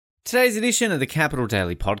Today's edition of the Capital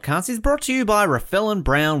Daily Podcast is brought to you by Raffel &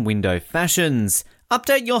 Brown Window Fashions.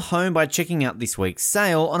 Update your home by checking out this week's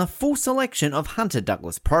sale on a full selection of Hunter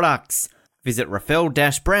Douglas products. Visit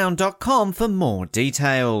raffel-brown.com for more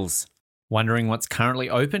details. Wondering what's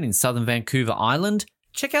currently open in southern Vancouver Island?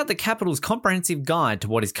 Check out the Capital's comprehensive guide to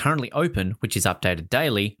what is currently open, which is updated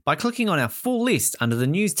daily, by clicking on our full list under the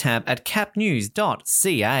news tab at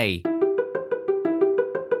capnews.ca.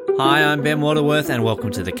 Hi, I'm Ben Waterworth and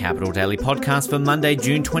welcome to the Capital Daily Podcast for Monday,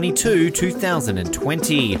 June 22,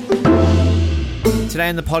 2020. Today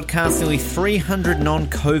in the podcast, nearly 300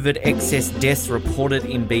 non-COVID excess deaths reported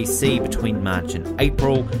in BC between March and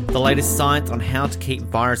April, the latest science on how to keep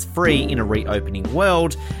virus-free in a reopening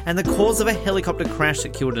world, and the cause of a helicopter crash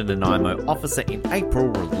that killed a Nanaimo officer in April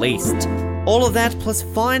released. All of that, plus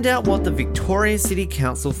find out what the Victoria City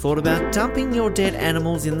Council thought about dumping your dead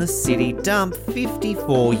animals in the city dump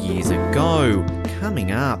 54 years ago.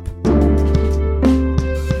 Coming up.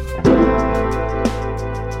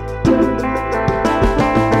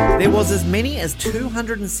 There was as many as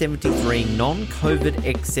 273 non-COVID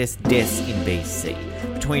excess deaths in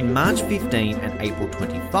BC between March 15 and April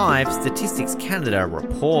 25, Statistics Canada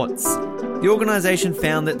reports. The organisation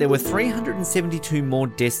found that there were 372 more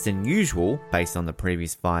deaths than usual, based on the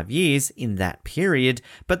previous 5 years, in that period,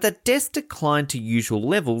 but that deaths declined to usual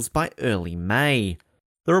levels by early May.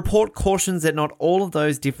 The report cautions that not all of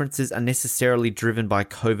those differences are necessarily driven by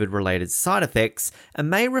COVID-related side effects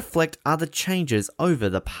and may reflect other changes over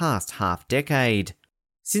the past half-decade.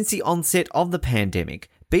 Since the onset of the pandemic,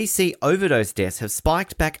 BC overdose deaths have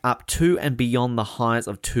spiked back up to and beyond the highs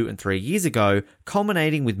of 2 and 3 years ago,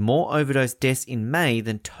 culminating with more overdose deaths in May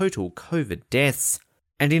than total COVID deaths.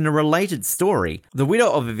 And in a related story, the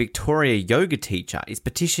widow of a Victoria yoga teacher is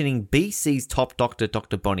petitioning BC's top doctor,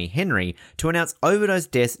 Dr. Bonnie Henry, to announce overdose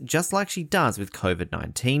deaths just like she does with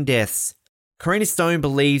COVID-19 deaths. Karina Stone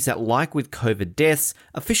believes that, like with COVID deaths,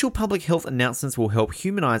 official public health announcements will help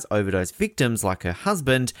humanise overdose victims like her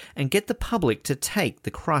husband and get the public to take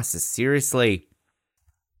the crisis seriously.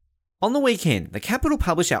 On the weekend, the Capital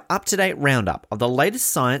published our up-to-date roundup of the latest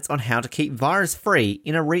science on how to keep virus-free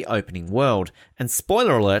in a reopening world, and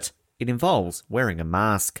spoiler alert, it involves wearing a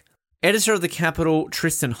mask. Editor of the Capital,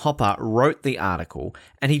 Tristan Hopper, wrote the article,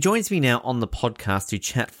 and he joins me now on the podcast to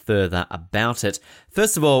chat further about it.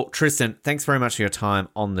 First of all, Tristan, thanks very much for your time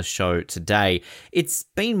on the show today. It's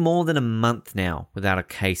been more than a month now without a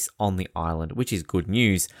case on the island, which is good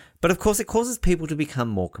news. But of course, it causes people to become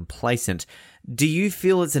more complacent. Do you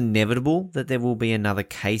feel it's inevitable that there will be another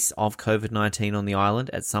case of COVID-19 on the island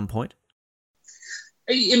at some point?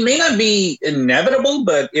 It may not be inevitable,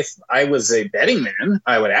 but if I was a betting man,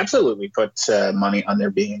 I would absolutely put money on there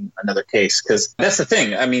being another case, because that's the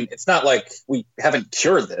thing. I mean, it's not like we haven't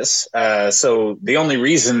cured this. So the only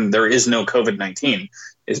reason there is no COVID-19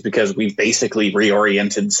 is because we've basically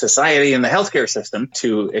reoriented society and the healthcare system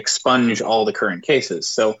to expunge all the current cases.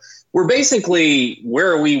 So we're basically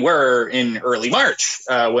where we were in early March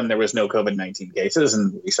when there was no COVID-19 cases,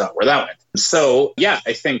 and we saw where that went. So, yeah,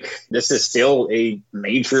 I think this is still a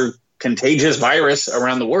major contagious virus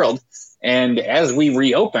around the world. And as we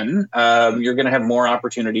reopen, you're going to have more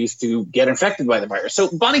opportunities to get infected by the virus. So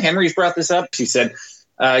Bonnie Henry's brought this up. She said,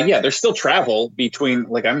 there's still travel between,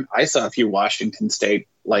 I saw a few Washington State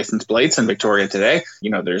license plates in Victoria today.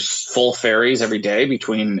 There's full ferries every day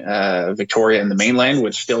between Victoria and the mainland,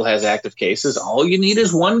 which still has active cases. All you need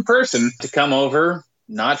is one person to come over,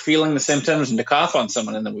 not feeling the symptoms, and to cough on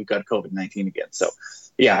someone, and then we've got COVID-19 again. So,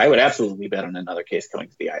 yeah, I would absolutely bet on another case coming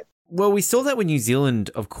to the island. Well, we saw that with New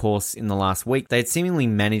Zealand, of course, in the last week. They had seemingly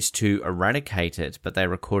managed to eradicate it, but they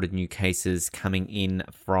recorded new cases coming in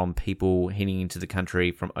from people heading into the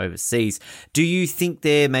country from overseas. Do you think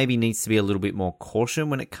there maybe needs to be a little bit more caution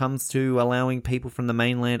when it comes to allowing people from the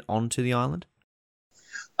mainland onto the island?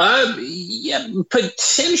 Yeah,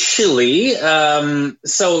 potentially.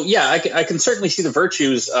 I can certainly see the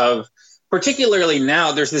virtues of, particularly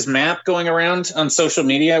now, there's this map going around on social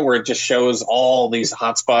media where it just shows all these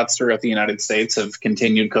hotspots throughout the United States of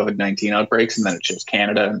continued COVID-19 outbreaks, and then it shows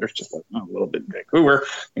Canada, and there's just a little bit in Vancouver,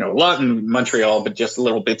 a lot in Montreal, but just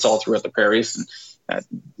little bits all throughout the prairies. And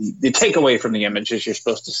the takeaway from the image is you're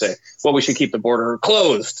supposed to say, well, we should keep the border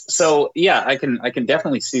closed. So, yeah, I can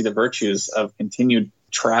definitely see the virtues of continued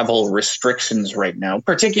travel restrictions right now,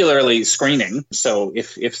 particularly screening. So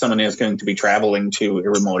if someone is going to be traveling to a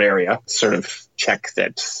remote area, sort of check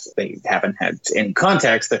that they haven't had any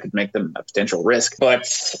contacts that could make them a potential risk.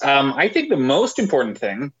 But I think the most important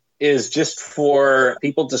thing is just for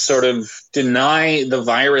people to sort of deny the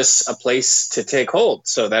virus a place to take hold.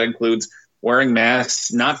 So that includes wearing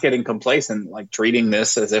masks, not getting complacent, like treating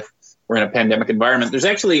this as if we're in a pandemic environment. There's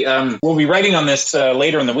actually, we'll be writing on this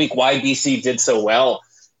later in the week, why BC did so well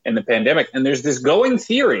in the pandemic. And there's this going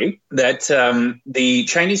theory that the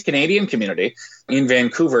Chinese Canadian community in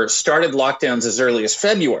Vancouver started lockdowns as early as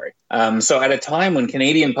February. So at a time when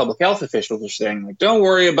Canadian public health officials are saying, like, don't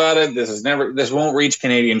worry about it. This won't reach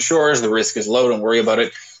Canadian shores. The risk is low. Don't worry about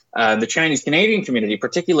it. The Chinese Canadian community,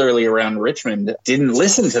 particularly around Richmond, didn't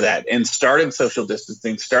listen to that and started social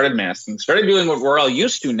distancing, started masking, started doing what we're all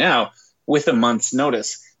used to now with a month's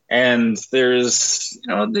notice. And there's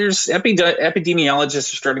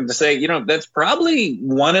epidemiologists are starting to say, that's probably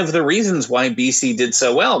one of the reasons why BC did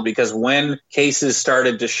so well, because when cases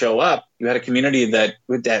started to show up, you had a community that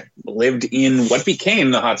lived in what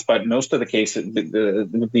became the hotspot. Most of the cases,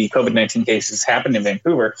 the COVID-19 cases happened in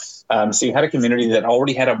Vancouver. So you had a community that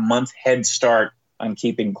already had a month head start on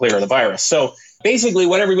keeping clear of the virus. So basically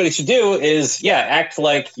what everybody should do is, act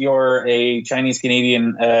like you're a Chinese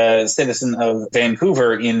Canadian citizen of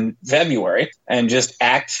Vancouver in February, and just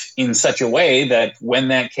act in such a way that when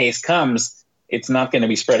that case comes, it's not going to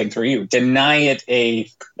be spreading through you. Deny it a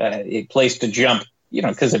place to jump,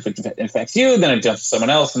 because if it infects you, then it jumps to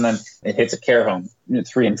someone else, and then it hits a care home.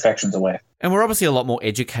 It's 3 infections away. And we're obviously a lot more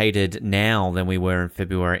educated now than we were in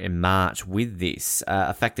February and March with this.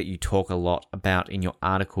 A fact that you talk a lot about in your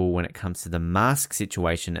article when it comes to the mask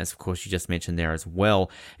situation, as of course you just mentioned there as well.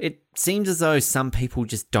 It seems as though some people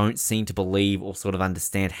just don't seem to believe or sort of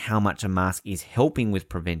understand how much a mask is helping with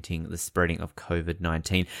preventing the spreading of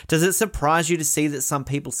COVID-19. Does it surprise you to see that some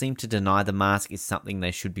people seem to deny the mask is something they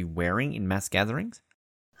should be wearing in mass gatherings?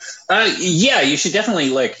 You should definitely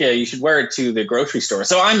you should wear it to the grocery store.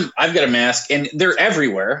 So I've got a mask, and they're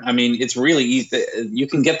everywhere. I mean, it's really easy. You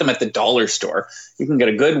can get them at the dollar store. You can get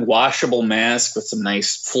a good washable mask with some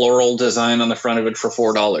nice floral design on the front of it for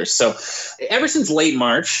 $4. So ever since late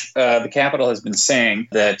March, the Capitol has been saying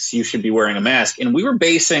that you should be wearing a mask. And we were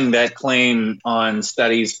basing that claim on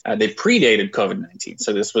studies that predated COVID-19.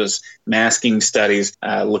 So this was masking studies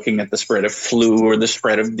looking at the spread of flu or the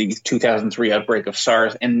spread of the 2003 outbreak of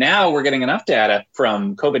SARS. And now we're getting enough data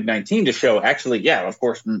from COVID-19 to show actually, of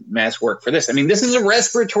course, masks work for this. I mean, this is a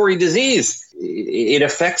respiratory disease. It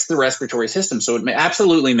affects the respiratory system. So it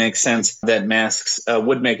absolutely makes sense that masks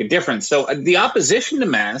would make a difference. So the opposition to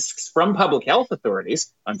masks from public health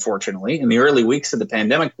authorities, unfortunately, in the early weeks of the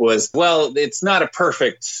pandemic was, well, it's not a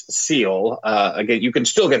perfect seal. Again, you can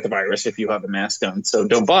still get the virus if you have a mask on, so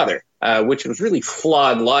don't bother. Which was really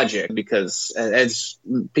flawed logic, because as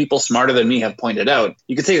people smarter than me have pointed out,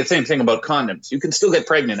 you could say the same thing about condoms. You can still get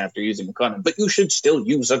pregnant after using a condom, but you should still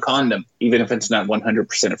use a condom, even if it's not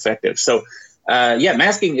 100% effective. So,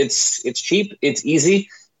 masking, it's cheap, it's easy.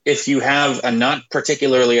 If you have a not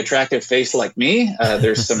particularly attractive face like me,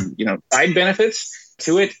 there's some, side benefits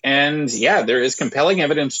to it. And there is compelling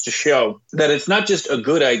evidence to show that it's not just a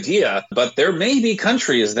good idea, but there may be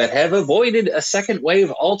countries that have avoided a second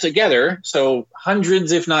wave altogether. So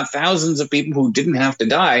hundreds, if not thousands of people who didn't have to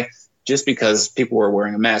die just because people were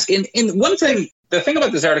wearing a mask. And the thing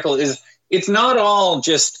about this article is it's not all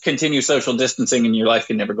just continue social distancing and your life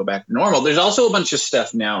can never go back to normal. There's also a bunch of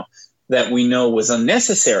stuff now that we know was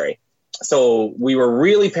unnecessary. So we were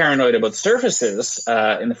really paranoid about surfaces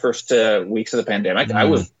in the first weeks of the pandemic. I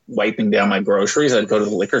was wiping down my groceries. I'd go to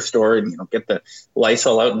the liquor store and get the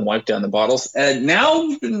Lysol out and wipe down the bottles. Now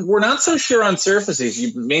we're not so sure on surfaces.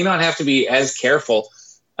 You may not have to be as careful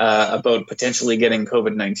about potentially getting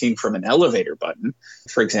COVID-19 from an elevator button,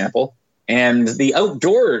 for example. And the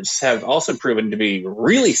outdoors have also proven to be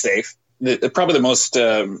really safe. Probably the most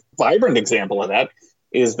vibrant example of that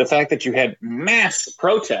is the fact that you had mass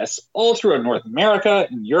protests all throughout North America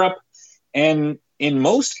and Europe. And in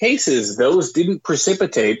most cases, those didn't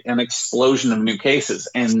precipitate an explosion of new cases.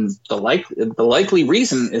 And the likely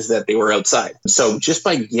reason is that they were outside. So just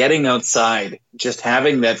by getting outside, just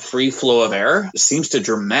having that free flow of air seems to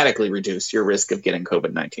dramatically reduce your risk of getting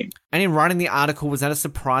COVID-19. And in writing the article, was that a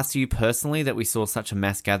surprise to you personally that we saw such a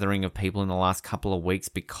mass gathering of people in the last couple of weeks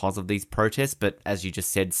because of these protests? But as you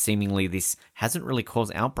just said, seemingly this hasn't really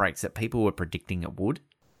caused outbreaks that people were predicting it would.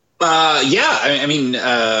 I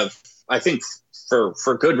think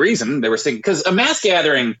for good reason. They were saying, because a mass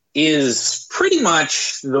gathering is pretty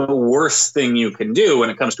much the worst thing you can do when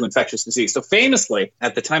it comes to infectious disease. So famously,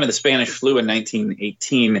 at the time of the Spanish flu in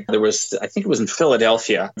 1918, there was, I think it was in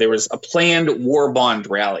Philadelphia, there was a planned war bond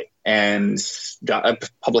rally. And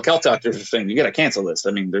public health doctors were saying, you got to cancel this.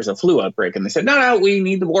 I mean, there's a flu outbreak. And they said, no, we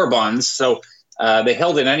need the war bonds. So they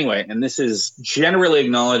held it anyway. And this is generally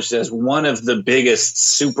acknowledged as one of the biggest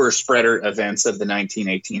super spreader events of the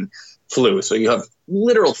 1918 flu. So you have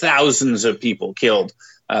literal thousands of people killed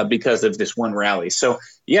because of this one rally. So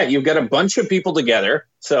yeah, you've got a bunch of people together.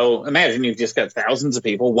 So imagine you've just got thousands of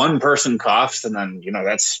people. One person coughs, and then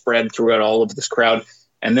that's spread throughout all of this crowd.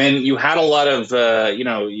 And then you had a lot of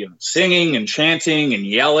singing and chanting and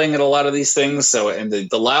yelling at a lot of these things. So and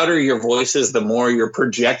the louder your voice is, the more you're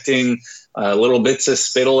projecting little bits of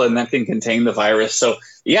spittle, and that can contain the virus. So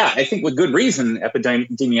yeah, I think with good reason,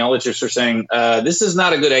 epidemiologists are saying this is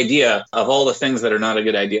not a good idea. Of all the things that are not a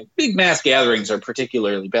good idea, big mass gatherings are a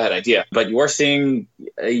particularly bad idea. But you are seeing,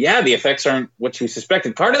 the effects aren't what you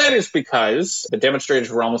suspected. Part of that is because the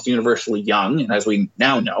demonstrators were almost universally young. And as we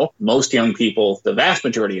now know, most young people, the vast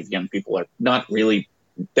majority of young people, are not really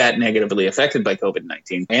that negatively affected by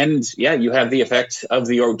COVID-19. And yeah, you have the effect of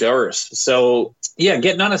the hors d'oeuvres. So yeah,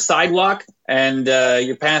 getting on a sidewalk and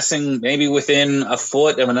you're passing maybe within a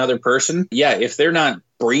foot of another person. Yeah, if they're not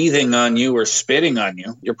breathing on you or spitting on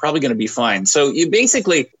you, you're probably going to be fine. So you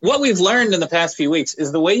basically, what we've learned in the past few weeks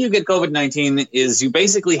is the way you get COVID-19 is you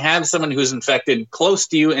basically have someone who's infected close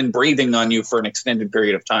to you and breathing on you for an extended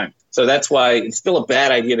period of time. So that's why it's still a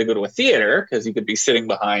bad idea to go to a theater, because you could be sitting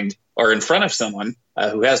behind or in front of someone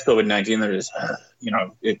who has COVID-19 that is,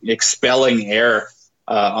 expelling air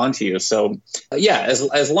onto you. So yeah,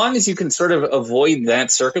 as long as you can sort of avoid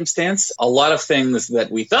that circumstance, a lot of things that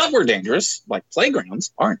we thought were dangerous, like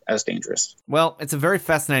playgrounds, aren't as dangerous. Well, it's a very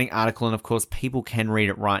fascinating article, and of course, people can read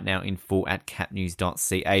it right now in full at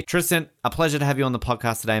capnews.ca. Tristan, a pleasure to have you on the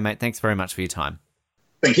podcast today, mate. Thanks very much for your time.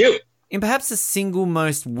 Thank you. In perhaps the single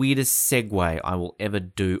most weirdest segue I will ever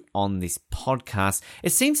do on this podcast,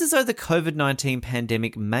 it seems as though the COVID-19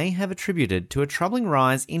 pandemic may have attributed to a troubling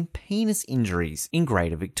rise in penis injuries in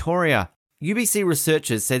Greater Victoria. UBC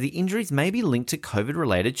researchers say the injuries may be linked to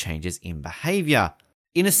COVID-related changes in behaviour.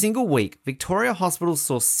 In a single week, Victoria hospitals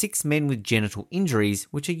saw 6 men with genital injuries,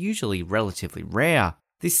 which are usually relatively rare.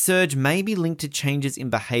 This surge may be linked to changes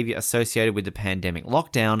in behaviour associated with the pandemic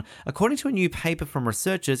lockdown, according to a new paper from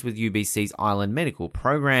researchers with UBC's Island Medical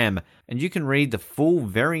Program. And you can read the full,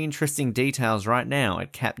 very interesting details right now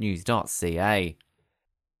at capnews.ca.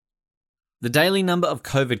 The daily number of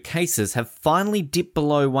COVID cases have finally dipped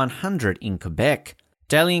below 100 in Quebec.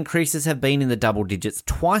 Daily increases have been in the double digits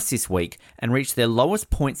twice this week and reached their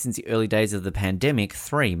lowest point since the early days of the pandemic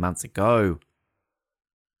 3 months ago.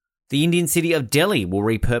 The Indian city of Delhi will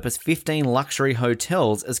repurpose 15 luxury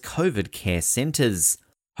hotels as COVID care centres.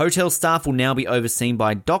 Hotel staff will now be overseen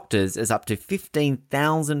by doctors, as up to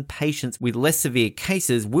 15,000 patients with less severe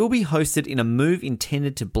cases will be hosted in a move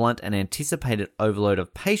intended to blunt an anticipated overload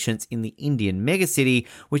of patients in the Indian megacity,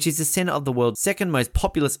 which is the centre of the world's second most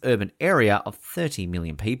populous urban area of 30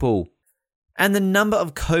 million people. And the number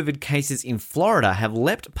of COVID cases in Florida have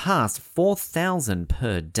leapt past 4,000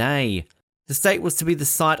 per day. The state was to be the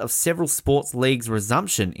site of several sports leagues'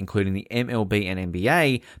 resumption, including the MLB and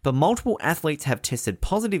NBA, but multiple athletes have tested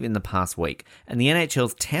positive in the past week, and the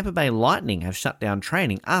NHL's Tampa Bay Lightning have shut down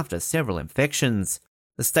training after several infections.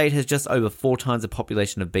 The state has just over 4 times the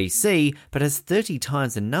population of BC, but has 30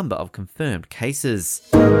 times the number of confirmed cases.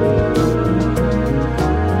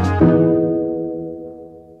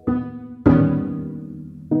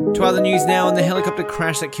 To other news now, and the helicopter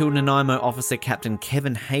crash that killed Nanaimo officer Captain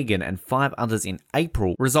Kevin Hagan and 5 others in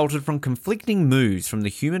April resulted from conflicting moves from the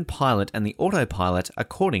human pilot and the autopilot,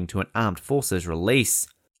 according to an armed forces release.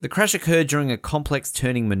 The crash occurred during a complex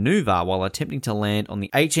turning manoeuvre while attempting to land on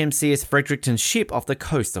the HMCS Fredericton ship off the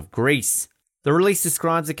coast of Greece. The release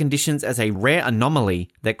describes the conditions as a rare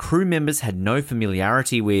anomaly that crew members had no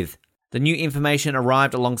familiarity with. The new information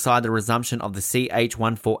arrived alongside the resumption of the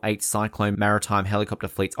CH-148 Cyclone Maritime Helicopter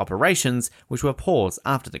Fleet's operations, which were paused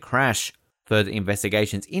after the crash. Further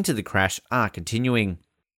investigations into the crash are continuing.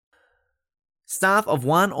 Staff of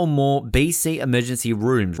one or more BC emergency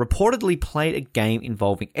rooms reportedly played a game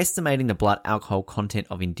involving estimating the blood alcohol content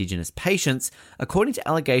of Indigenous patients, according to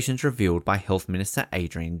allegations revealed by Health Minister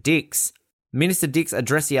Adrian Dix. Minister Dix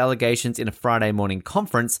addressed the allegations in a Friday morning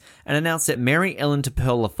conference and announced that Mary Ellen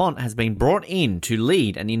Tupel-Lafont has been brought in to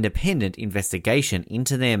lead an independent investigation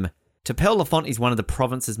into them. Tupel-Lafont is one of the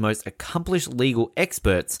province's most accomplished legal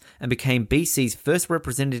experts and became BC's first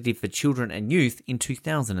representative for children and youth in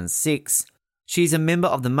 2006. She is a member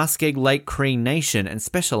of the Muskeg Lake Cree Nation and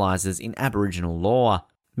specialises in Aboriginal law.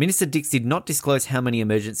 Minister Dix did not disclose how many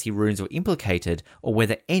emergency rooms were implicated or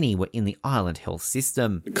whether any were in the island health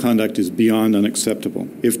system. The conduct is beyond unacceptable.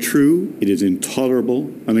 If true, it is intolerable,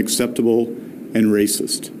 unacceptable, and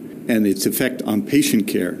racist. And its effect on patient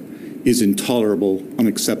care is intolerable,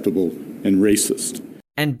 unacceptable, and racist.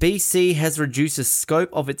 And BC has reduced the scope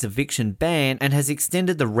of its eviction ban and has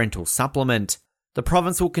extended the rental supplement. The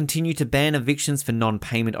province will continue to ban evictions for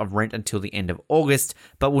non-payment of rent until the end of August,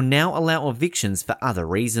 but will now allow evictions for other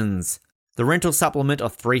reasons. The rental supplement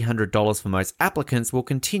of $300 for most applicants will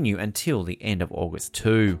continue until the end of August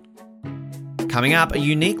too. Coming up, a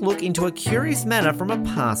unique look into a curious matter from a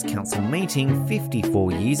past council meeting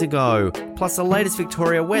 54 years ago, plus the latest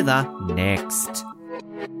Victoria weather next.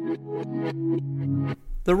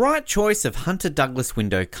 The right choice of Hunter Douglas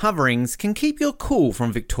window coverings can keep your cool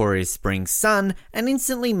from Victoria's spring sun and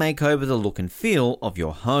instantly make over the look and feel of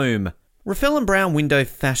your home. Raffel & Brown Window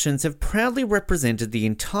Fashions have proudly represented the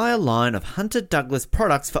entire line of Hunter Douglas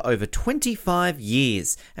products for over 25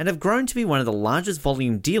 years and have grown to be one of the largest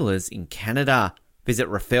volume dealers in Canada. Visit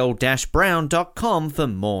raffel-brown.com for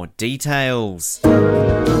more details.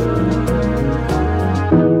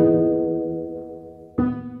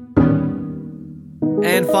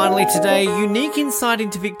 And finally today, unique insight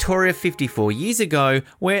into Victoria 54 years ago,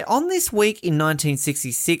 where on this week in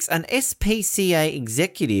 1966, an SPCA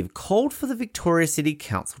executive called for the Victoria City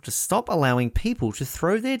Council to stop allowing people to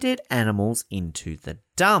throw their dead animals into the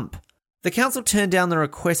dump. The council turned down the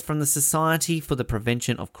request from the Society for the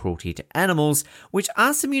Prevention of Cruelty to Animals, which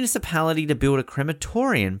asked the municipality to build a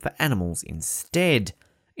crematorium for animals instead.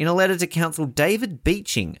 In a letter to Council, David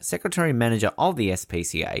Beeching, Secretary-Manager of the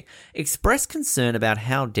SPCA, expressed concern about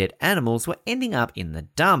how dead animals were ending up in the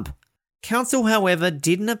dump. Council, however,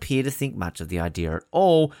 didn't appear to think much of the idea at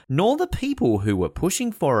all, nor the people who were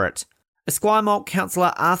pushing for it. Esquimalt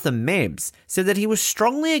councillor Arthur Mebbs said that he was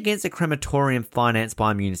strongly against a crematorium financed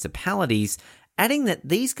by municipalities, adding that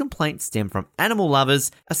these complaints stem from animal lovers,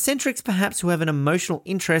 eccentrics perhaps who have an emotional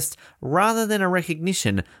interest rather than a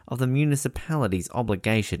recognition of the municipality's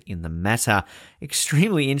obligation in the matter.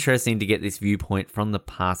 Extremely interesting to get this viewpoint from the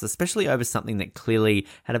past, especially over something that clearly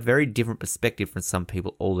had a very different perspective from some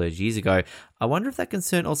people all those years ago. I wonder if that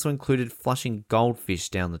concern also included flushing goldfish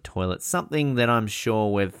down the toilet, something that I'm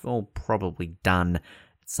sure we've all probably done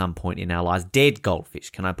at some point in our lives. Dead goldfish,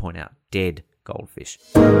 can I point out? Dead goldfish.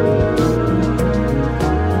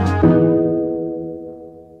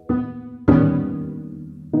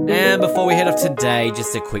 And before we head off today,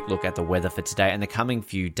 just a quick look at the weather for today and the coming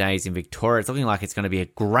few days in Victoria. It's looking like it's going to be a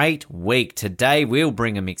great week. Today will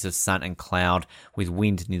bring a mix of sun and cloud with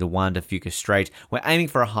wind near the Wanda Fuca Strait. We're aiming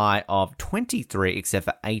for a high of 23 except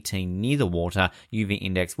for 18 near the water. UV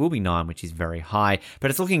index will be 9, which is very high. But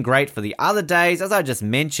it's looking great for the other days. As I just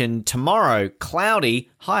mentioned, tomorrow, cloudy,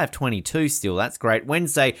 high of 22 still. That's great.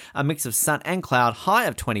 Wednesday, a mix of sun and cloud, high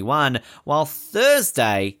of 21. While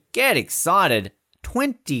Thursday, get excited,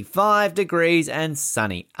 25 degrees and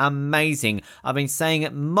sunny. Amazing. I've been saying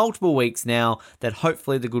it multiple weeks now that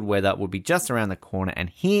hopefully the good weather will be just around the corner, and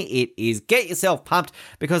here it is. Get yourself pumped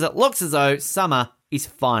because it looks as though summer is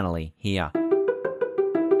finally here.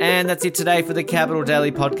 And that's it today for the Capital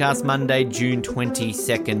Daily Podcast, Monday, June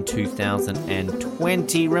 22nd,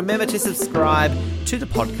 2020. Remember to subscribe to the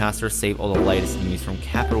podcast to receive all the latest news from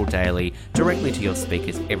Capital Daily directly to your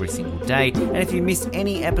speakers every single day. And if you missed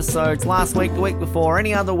any episodes last week, the week before, or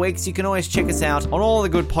any other weeks, you can always check us out on all the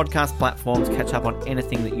good podcast platforms, catch up on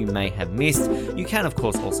anything that you may have missed. You can, of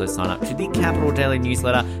course, also sign up to the Capital Daily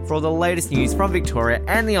newsletter for all the latest news from Victoria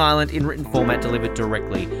and the island in written format delivered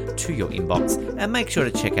directly to your inbox. And make sure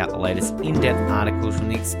to check out the latest in-depth articles from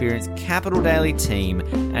the experienced Capital Daily team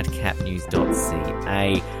at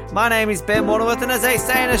capnews.ca. My name is Ben Waterworth, and as they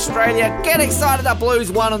say in Australia, get excited the Blues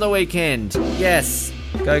won on the weekend. Yes,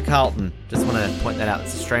 go Carlton. Just want to point that out.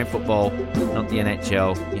 It's Australian football, not the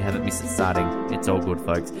NHL. You haven't missed it starting. It's all good,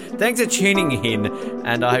 folks. Thanks for tuning in,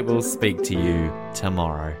 and I will speak to you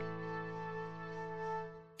tomorrow.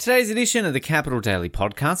 Today's edition of the Capital Daily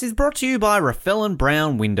Podcast is brought to you by Raffel &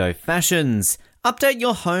 Brown Window Fashions. Update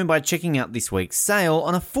your home by checking out this week's sale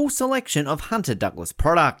on a full selection of Hunter Douglas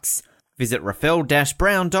products. Visit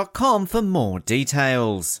raffel-brown.com for more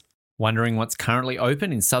details. Wondering what's currently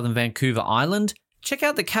open in southern Vancouver Island? Check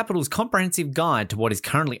out the Capital's comprehensive guide to what is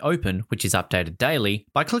currently open, which is updated daily,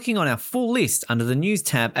 by clicking on our full list under the news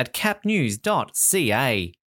tab at capnews.ca.